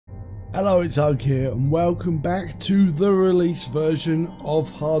Hello, it's Hug here, and welcome back to the release version of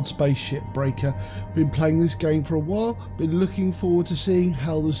Hardspace Shipbreaker. Been playing this game for a while, been looking forward to seeing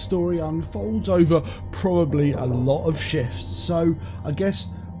how the story unfolds over probably a lot of shifts. So I guess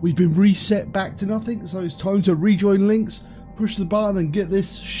we've been reset back to nothing, so it's time to rejoin links, push the button and get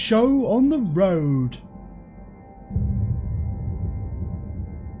this show on the road.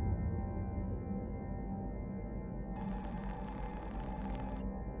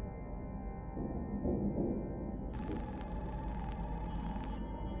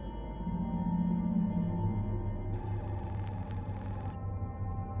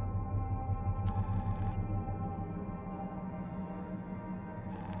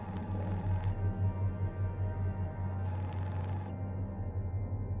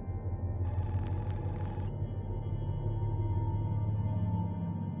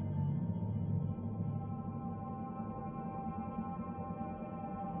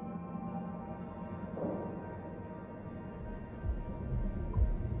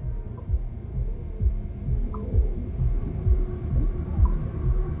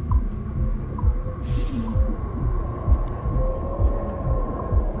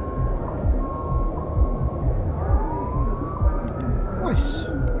 Nice.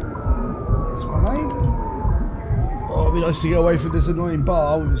 That's my name. Oh, it'd be nice to get away from this annoying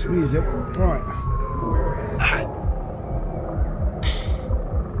bar with its music. Right.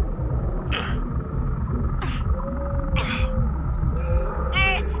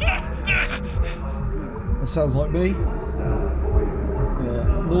 That sounds like me. Yeah.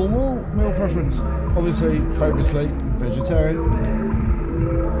 Normal meal preference. Obviously, famously, vegetarian.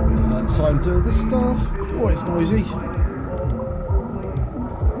 Signed to this stuff. Oh, it's noisy.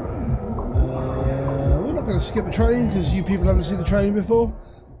 I'm going to skip the training because you people haven't seen the training before.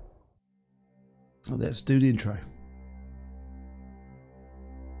 Let's do the intro.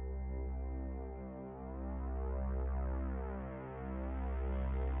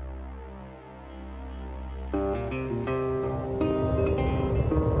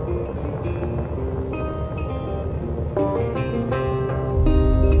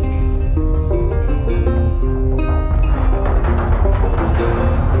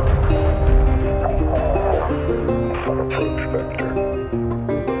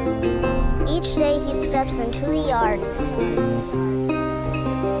 Each day he steps into the yard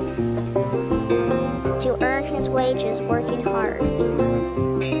to earn his wages working hard.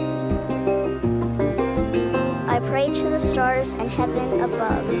 I pray to the stars and heaven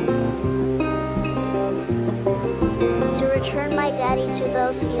above to return my daddy to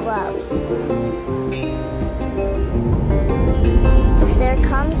those he loves. If there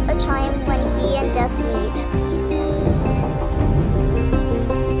comes a time when he and death meet,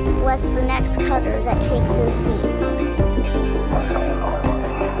 bless the next cutter that takes his seat.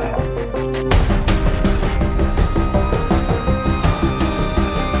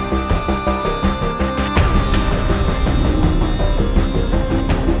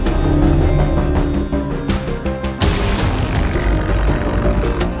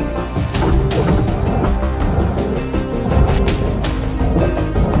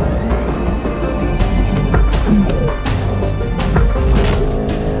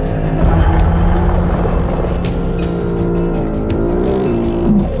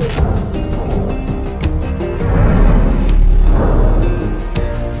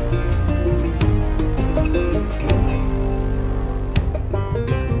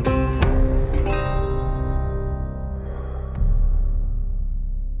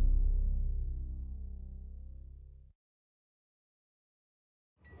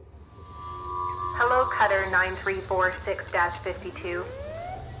 Hello, Cutter 9346-52.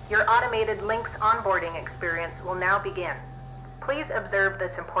 Your automated Lynx onboarding experience will now begin. Please observe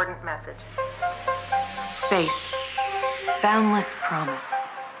this important message. Space, boundless promise,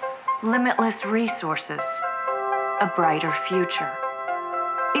 limitless resources, a brighter future.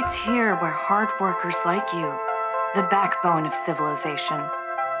 It's here where hard workers like you, the backbone of civilization,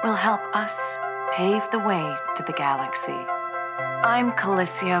 will help us pave the way to the galaxy. I'm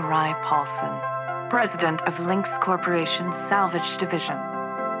Calicia Rye Paulson, President of Lynx Corporation's Salvage Division.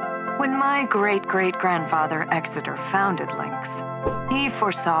 When my great-great-grandfather Exeter founded Lynx, he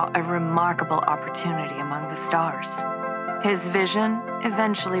foresaw a remarkable opportunity among the stars. His vision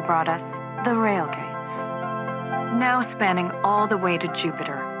eventually brought us the Railgates. Now spanning all the way to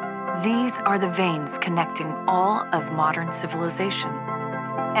Jupiter, these are the veins connecting all of modern civilization.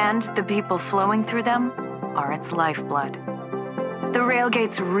 And the people flowing through them are its lifeblood. The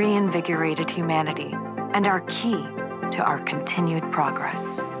Railgates reinvigorated humanity and are key to our continued progress.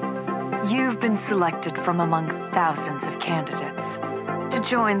 You've been selected from among thousands of candidates. to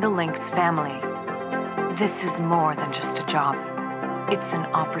join the Lynx family. This is more than just a job. It's an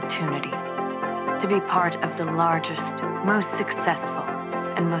opportunity to be part of the largest, most successful,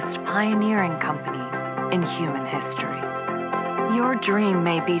 and most pioneering company in human history. Your dream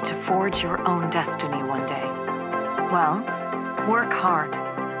may be to forge your own destiny one day. Well, work hard,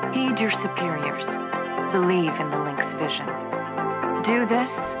 heed your superiors, believe in the Lynx vision. Do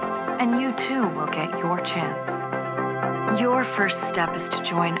this, and you too will get your chance. Your first step is to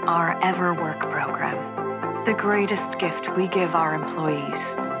join our EverWork program, the greatest gift we give our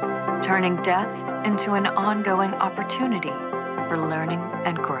employees, turning death into an ongoing opportunity for learning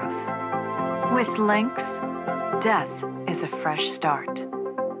and growth. With Lynx, death is a fresh start.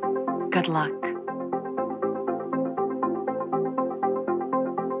 Good luck.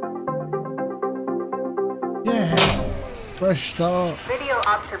 Yeah, fresh start. Video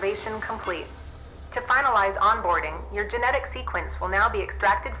observation complete. To finalize onboarding, your genetic sequence will now be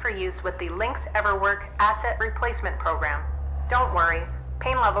extracted for use with the Lynx EverWork Asset Replacement Program. Don't worry,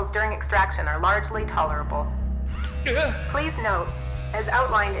 pain levels during extraction are largely tolerable. Please note, as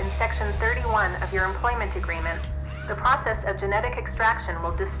outlined in Section 31 of your employment agreement, the process of genetic extraction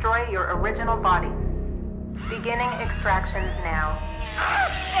will destroy your original body. Beginning extraction now.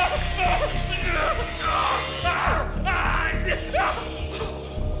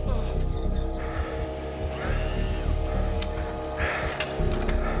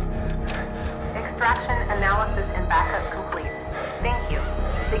 Extraction analysis and backup complete. Thank you.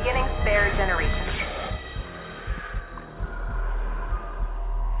 Beginning spare generation.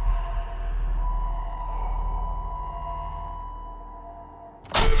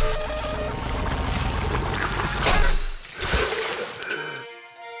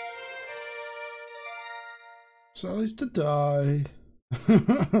 Size to die.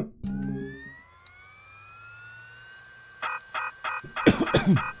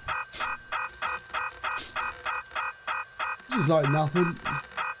 This is like nothing.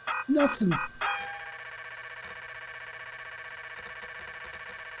 Nothing.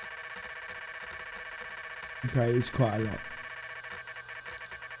 Okay, it's quite a lot.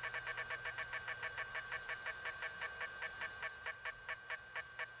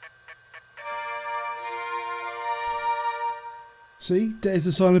 See, there's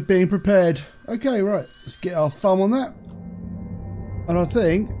a sign of being prepared. Okay, right, let's get our thumb on that. And I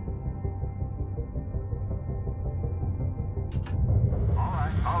think...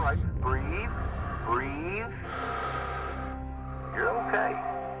 All right, breathe. You're okay.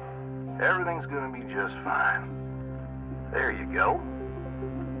 Everything's gonna be just fine. There you go.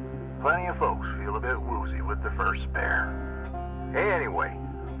 Plenty of folks feel a bit woozy with the first spare. Anyway,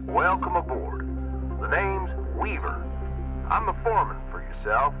 welcome aboard. The name's Weaver. I'm the foreman for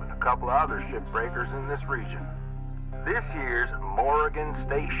yourself and a couple of other shipbreakers in this region. This here's Morrigan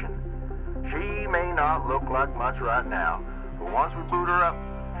Station. She may not look like much right now, but once we boot her up,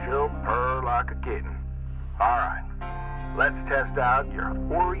 she'll purr like a kitten. Alright, let's test out your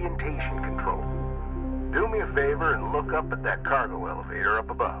orientation control. Do me a favor and look up at that cargo elevator up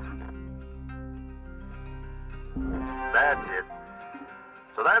above. That's it.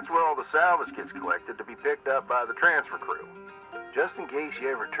 So that's where all the salvage gets collected to be picked up by the transfer crew. Just in case you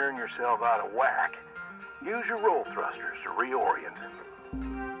ever turn yourself out of whack, use your roll thrusters to reorient.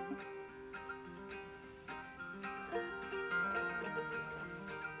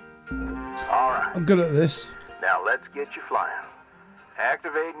 Alright. I'm good at this. Now let's get you flying.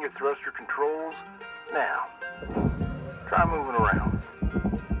 Activating your thruster controls now. Try moving around.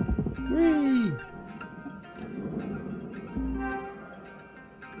 Whee!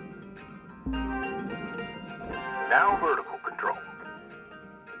 Now vertical control.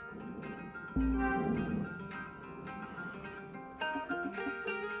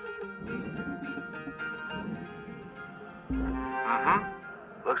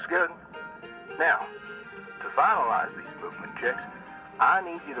 Looks good. Now, to finalize these movement checks, I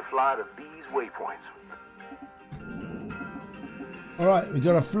need you to fly to these waypoints. Alright, we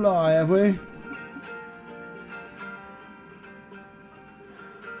gotta fly, have we?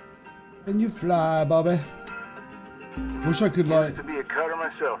 Can you fly, Bobby? Wish I could, like... Used to be a cutter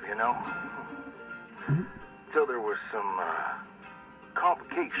myself, you know. Till there was some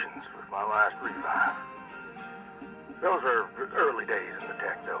complications with my last revive. Those are early days in the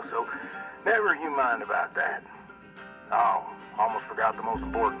tech, though, so never you mind about that. Oh, almost forgot the most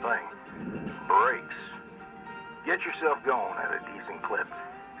important thing. Brakes. Get yourself going at a decent clip,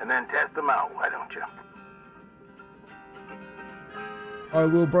 and then test them out, why don't you? I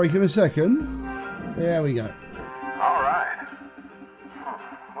will brake in a second. There we go. All right.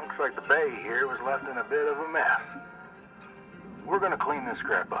 Looks like the bay here was left in a bit of a mess. we're gonna clean this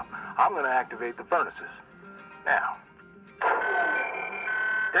scrap up. I'm gonna activate the furnaces. Now.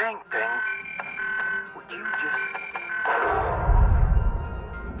 Dang thing. Would you just...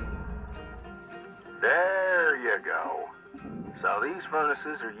 There you go. So these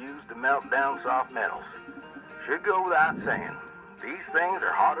furnaces are used to melt down soft metals. Should go without saying. These things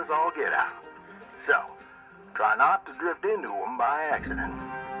are hot as all get out. So, try not to drift into them by accident.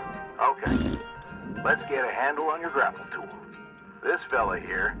 Okay, let's get a handle on your grapple tool. This fella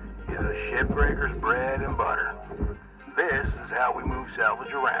here is a Shipbreaker's bread and butter. This is how we move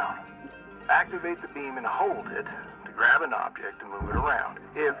salvage around. Activate the beam and hold it to grab an object and move it around,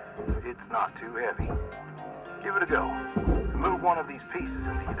 if it's not too heavy. Give it a go. Move one of these pieces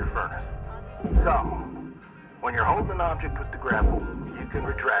into either furnace. So, when you're holding an object with the grapple, you can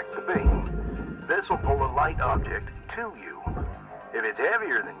retract the beam. This will pull a light object to you. If it's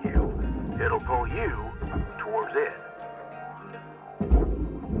heavier than you, it'll pull you towards it.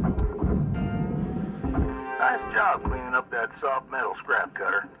 Nice job cleaning up that soft metal scrap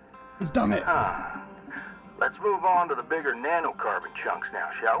cutter. We've done it. Let's move on to the bigger nanocarbon chunks now,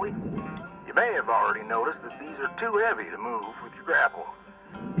 shall we? You may have already noticed that these are too heavy to move with your grapple.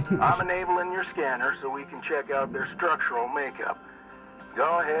 I'm enabling your scanner so we can check out their structural makeup.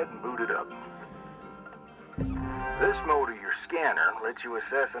 Go ahead and boot it up. This mode of your scanner lets you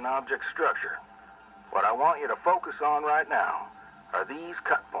assess an object's structure. What I want you to focus on right now are these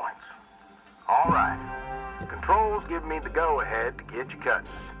cut points. All right. Controls give me the go-ahead to get you cutting.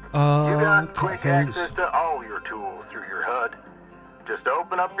 You got quick access to all your tools through your HUD. Just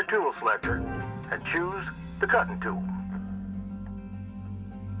open up your tool selector and choose the cutting tool.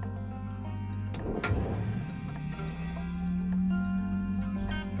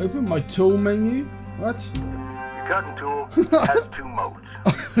 Open my tool menu. What? Your cutting tool has two modes.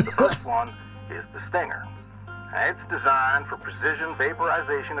 The first one is the stinger. It's designed for precision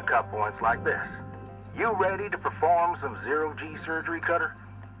vaporization of cut points like this. You ready to perform some zero-G surgery, Cutter?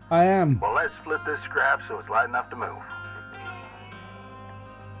 I am. Well, let's split this scrap so it's light enough to move.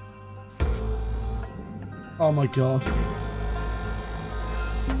 Oh my god.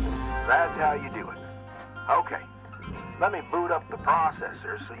 That's how you do it. Okay, let me boot up the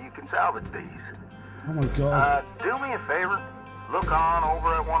processor so you can salvage these. Oh my god. Do me a favor. Look on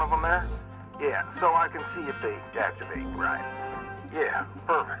over at one of them there. Yeah, so I can see if they activate right. Yeah,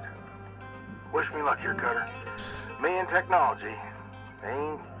 perfect. Wish me luck here, Cutter. Me and technology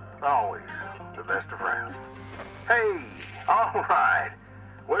ain't always the best of friends. Hey, all right.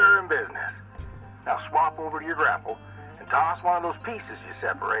 We're in business. Now swap over to your grapple and toss one of those pieces you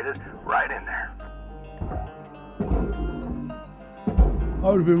separated right in there. I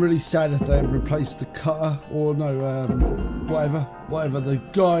would have been really sad if they had replaced the cutter, or no, whatever, the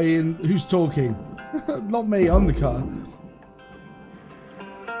guy who's talking. Not me, I'm the cutter.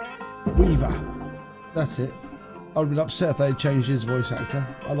 Weaver. That's it. I would have been upset if they had changed his voice actor.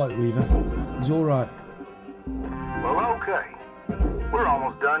 I like Weaver. He's alright. Well, okay. We're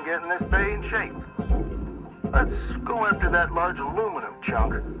almost done getting this bay in shape. Let's go after that large aluminum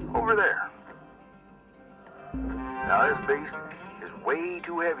chunk over there. Now this beast is way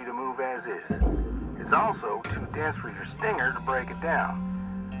too heavy to move as is. It's also too dense for your stinger to break it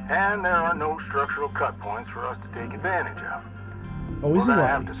down. And there are no structural cut points for us to take advantage of. Oh, is We're it gonna right?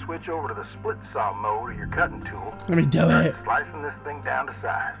 have to switch over to the split saw mode of your cutting tool. Let me do it. Slicing this thing down to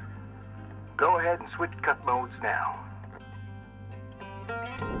size. Go ahead and switch cut modes now.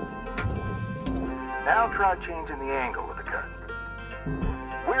 Now try changing the angle of the cut.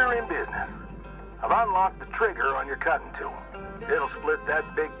 We're in business. I've unlocked the trigger on your cutting tool. It'll split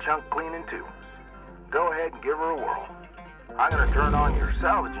that big chunk clean in two. Go ahead and give her a whirl. I'm going to turn on your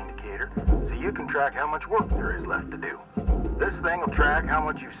salvage indicator so you can track how much work there is left to do. This thing will track how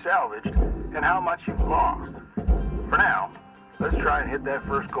much you've salvaged and how much you've lost. For now, let's try and hit that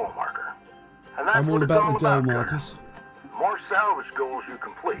first goal marker. And that's I'm all what it's about all the goal about, markers. The more salvage goals you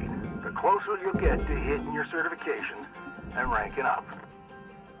complete, the closer you'll get to hitting your certifications and ranking up.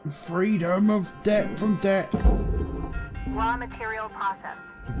 Freedom of debt from debt. Raw material processed.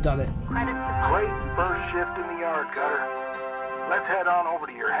 We've done it. Credits deposited. Great first shift in the yard, Cutter. Let's head on over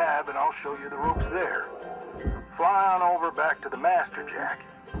to your hab and I'll show you the ropes there. Fly on over back to the master jack.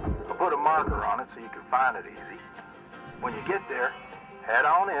 I'll put a marker on it so you can find it easy. When you get there, head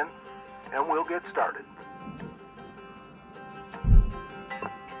on in and we'll get started.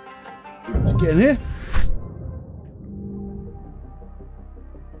 Let's get in here.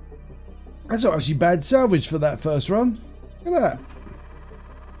 That's not actually bad salvage for that first run. Look at that.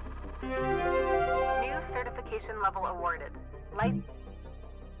 New certification level awarded. Light.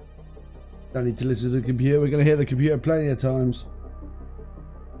 Don't need to listen to the computer. We're going to hear the computer plenty of times.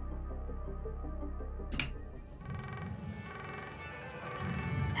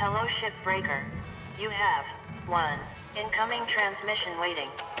 Hello, Shipbreaker. You have one incoming transmission waiting.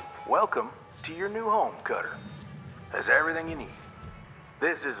 Welcome to your new home, Cutter. Has everything you need.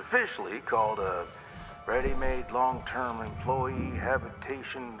 This is officially called a ready-made long-term employee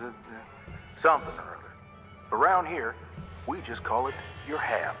habitation something or other. Around here, we just call it your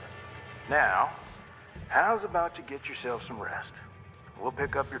hab. Now, how's about you get yourself some rest? We'll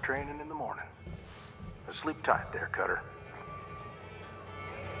pick up your training in the morning. Sleep tight there, Cutter.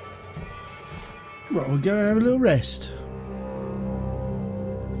 Well, we're going to have a little rest.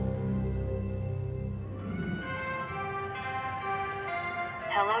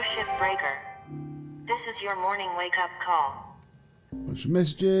 Hello, Shipbreaker. This is your morning wake-up call. Bunch of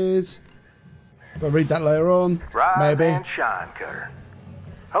messages. I'll read that later on. Rise maybe. and shine, Cutter.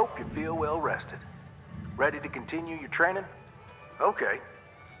 Hope you feel well rested. Ready to continue your training? Okay.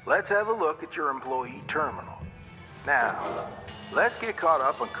 Let's have a look at your employee terminal. Now, let's get caught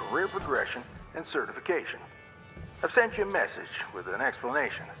up on career progression and certification. I've sent you a message with an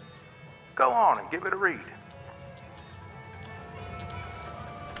explanation. Go on and give it a read.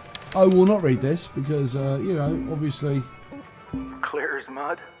 I will not read this because, you know, obviously... Clear as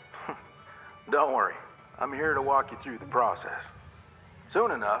mud? Don't worry. I'm here to walk you through the process.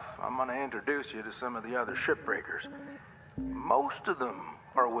 Soon enough, I'm going to introduce you to some of the other shipbreakers. Most of them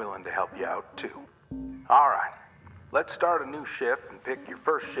are willing to help you out, too. All right. Let's start a new shift and pick your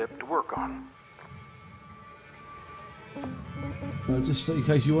first ship to work on. Just in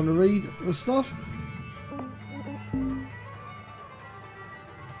case you want to read the stuff.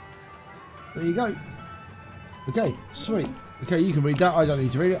 There you go. Okay, sweet. Okay, you can read that. I don't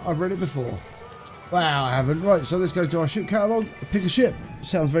need to read it. I've read it before. Wow, I haven't. Right, so let's go to our ship catalog. Pick a ship.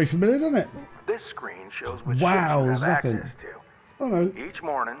 Sounds very familiar, doesn't it? This screen shows which Wow, ships you have there's nothing. access to. Oh no. Each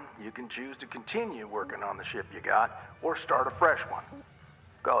morning, you can choose to continue working on the ship you got or start a fresh one.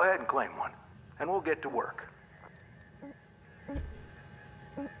 Go ahead and claim one, and we'll get to work.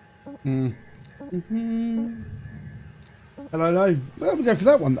 Hello. Well, we go for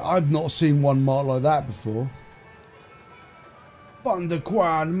that one. I've not seen one marked like that before.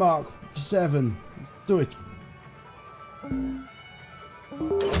 Thunderquan Mark 7. Let's do it.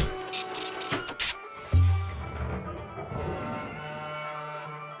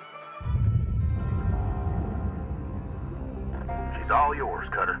 She's all yours,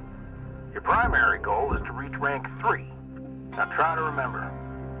 Cutter. Your primary goal is to reach rank 3. Now try to remember,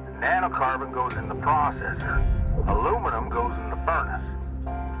 nanocarbon goes in the processor, aluminum goes in the furnace.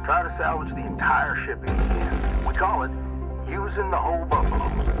 Try to salvage the entire ship if you can. We call it using the whole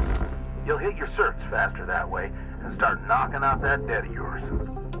buffalo. You'll hit your certs faster that way and start knocking out that debt of yours.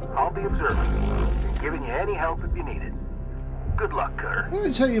 I'll be observing and giving you any help if you need it. Good luck, Cutter. Let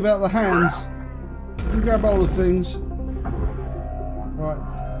me tell you about the hands. You can grab all the things. Right.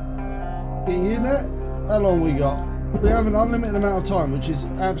 Get you there? How long we got? We have an unlimited amount of time, which is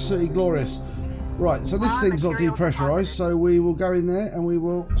absolutely glorious. Right, so this thing's not depressurized, so we will go in there and we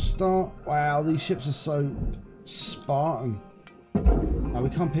will start. Wow, these ships are so Spartan. No, we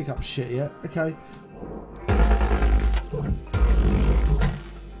can't pick up shit yet. Okay.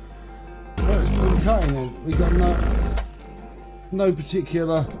 Well, it's been cutting it. We got no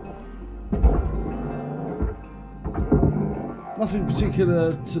particular. Nothing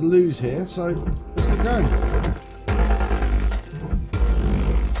particular to lose here, so let's get going.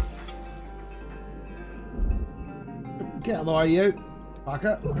 Get out of the way, you.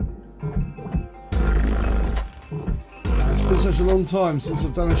 Fucker. It's been such a long time since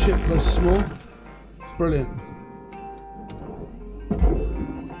I've done a ship this small. It's brilliant.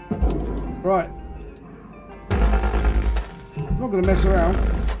 Right. I'm not going to mess around.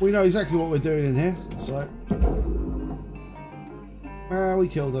 We know exactly what we're doing in here, so. We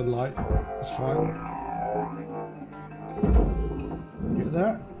killed a light. That's fine. Get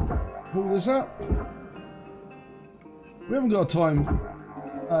that. Pull this up. We haven't got a time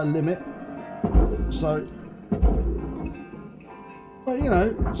limit, so. But you know,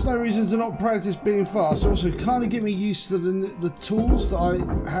 there's no reason to not practice being fast. Also, kind of get me used to the tools that I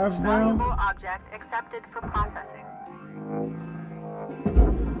have now. Valuable object accepted for processing.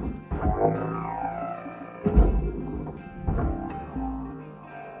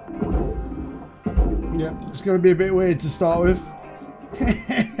 Yeah, it's going to be a bit weird to start with.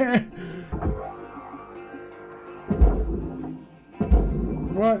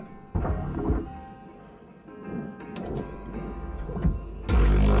 Right.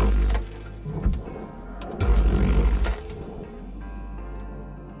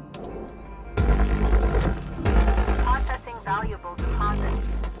 Processing valuable deposits.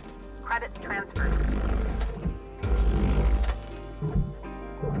 Credits transferred.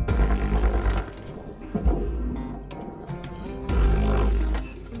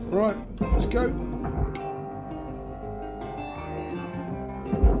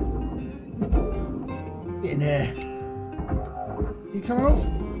 Get in there. You coming off?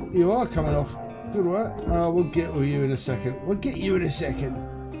 You are coming off. Good work. We'll get with you in a second. We'll get you in a second,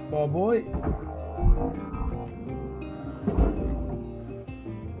 my boy.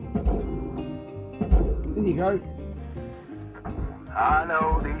 In you go. I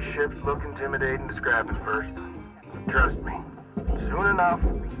know these ships look intimidating to scrap at first. Trust me, soon enough,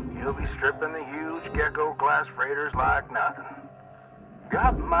 you'll be stripping the huge gecko class freighters like nothing.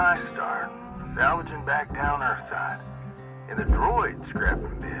 Got my start salvaging back down Earthside in the droid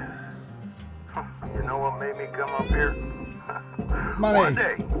scrapping biz. You know what made me come up here? Money. One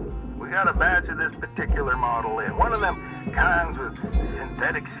day, we got a batch of this particular model in. One of them kinds with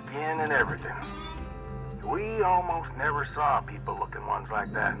synthetic skin and everything. We almost never saw people-looking ones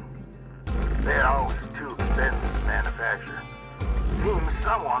like that. They're always too expensive to manufacture. Seems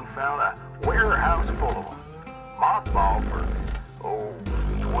someone found a warehouse full of them. Mothballed for,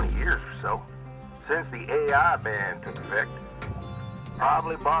 20 years or so. Since the AI ban took effect.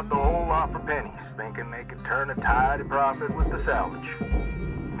 Probably bought the whole lot for pennies, thinking they could turn a tidy profit with the salvage.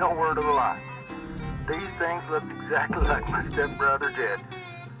 No word of a lie. These things looked exactly like my stepbrother did.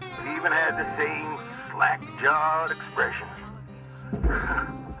 They even had the same slack-jawed expression.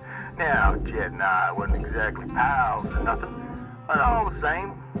 Now, Jed and I wasn't exactly pals or nothing, but all the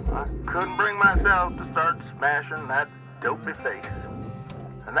same, I couldn't bring myself to start smashing that dopey face.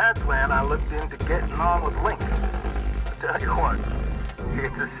 And that's when I looked into getting on with Link. I tell you what,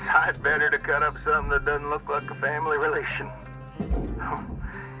 it's a sight better to cut up something that doesn't look like a family relation.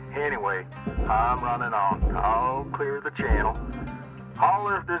 Anyway, I'm running on. I'll clear the channel.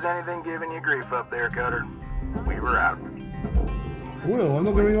 Holler if there's anything giving you grief up there, Cutter. We were out. Will, I'm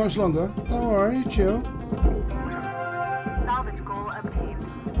not going to be much longer. Don't worry, chill. Salvage goal obtained.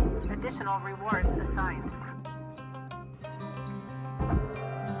 Additional rewards assigned.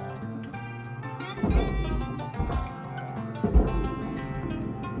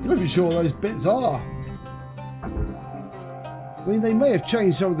 I'm not even sure what those bits are. I mean, they may have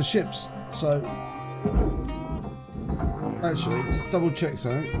changed some of the ships, so... Actually, just double check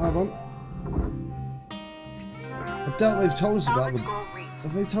something. Hold on. I doubt they've told us about the...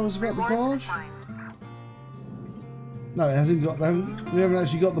 Have they told us about the barge? No, it hasn't got... We haven't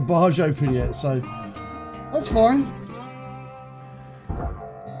actually got the barge open yet, so... That's fine.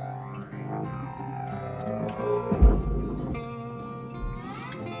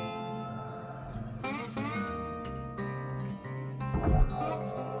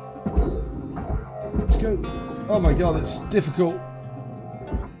 Let's go. Oh my god, it's difficult.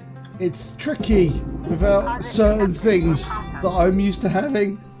 It's tricky without certain things that I'm used to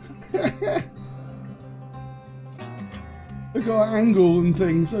having. I've got to angle and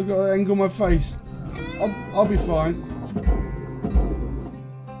things. I've got to angle my face. I'll be fine.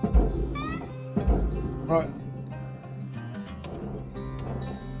 Right.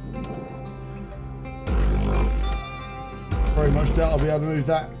 Very much doubt I'll be able to move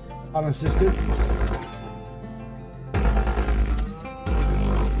that unassisted.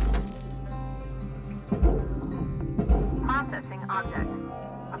 Processing object.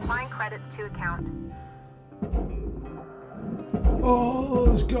 Applying credits to account. Oh,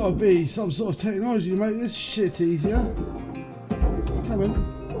 there's got to be some sort of technology to make this shit easier. Come in.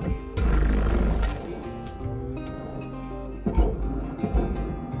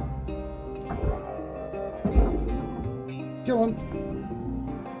 Come on.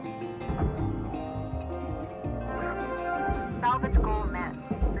 Salvage goal met.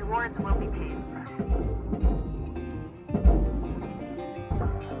 Rewards will be paid.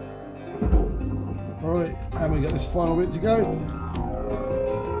 Alright, and we got this final bit to go.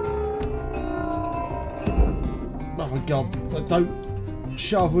 Oh my god, don't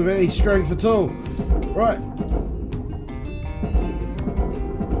shove with any strength at all. Right.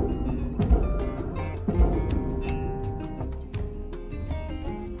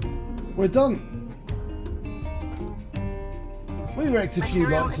 We're done. We wrecked a few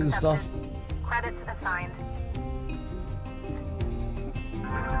Material lights and stuff. accepted. Credits assigned.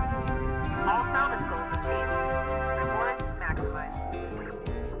 All salvage goals achieved. Rewards maximized.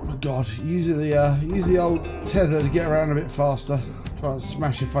 Oh god, use the old tether to get around a bit faster. Try and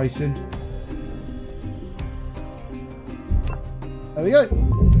smash your face in. There we go.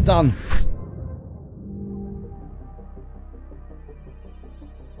 Done.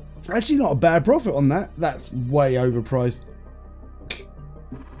 Actually not a bad profit on that. That's way overpriced.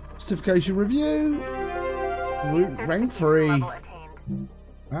 Certification review. Rank 3. Level attained.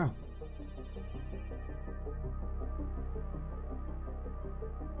 Wow.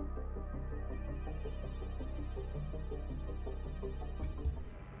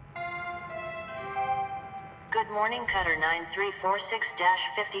 morning, Cutter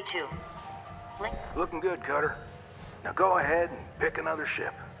 9346-52. Link. Looking good, Cutter. Now go ahead and pick another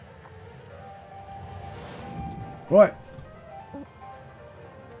ship. Right.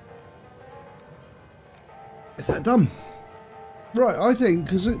 Is that done? Right, I think,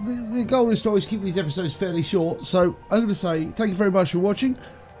 because the goal is to always keep these episodes fairly short, so I'm going to say thank you very much for watching.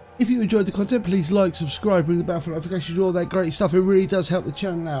 If you enjoyed the content, please like, subscribe, ring the bell for notifications, all that great stuff. It really does help the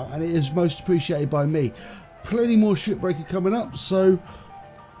channel out, and it is most appreciated by me. Plenty more Shipbreaker coming up, so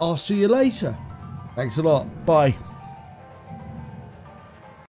I'll see you later. Thanks a lot. Bye.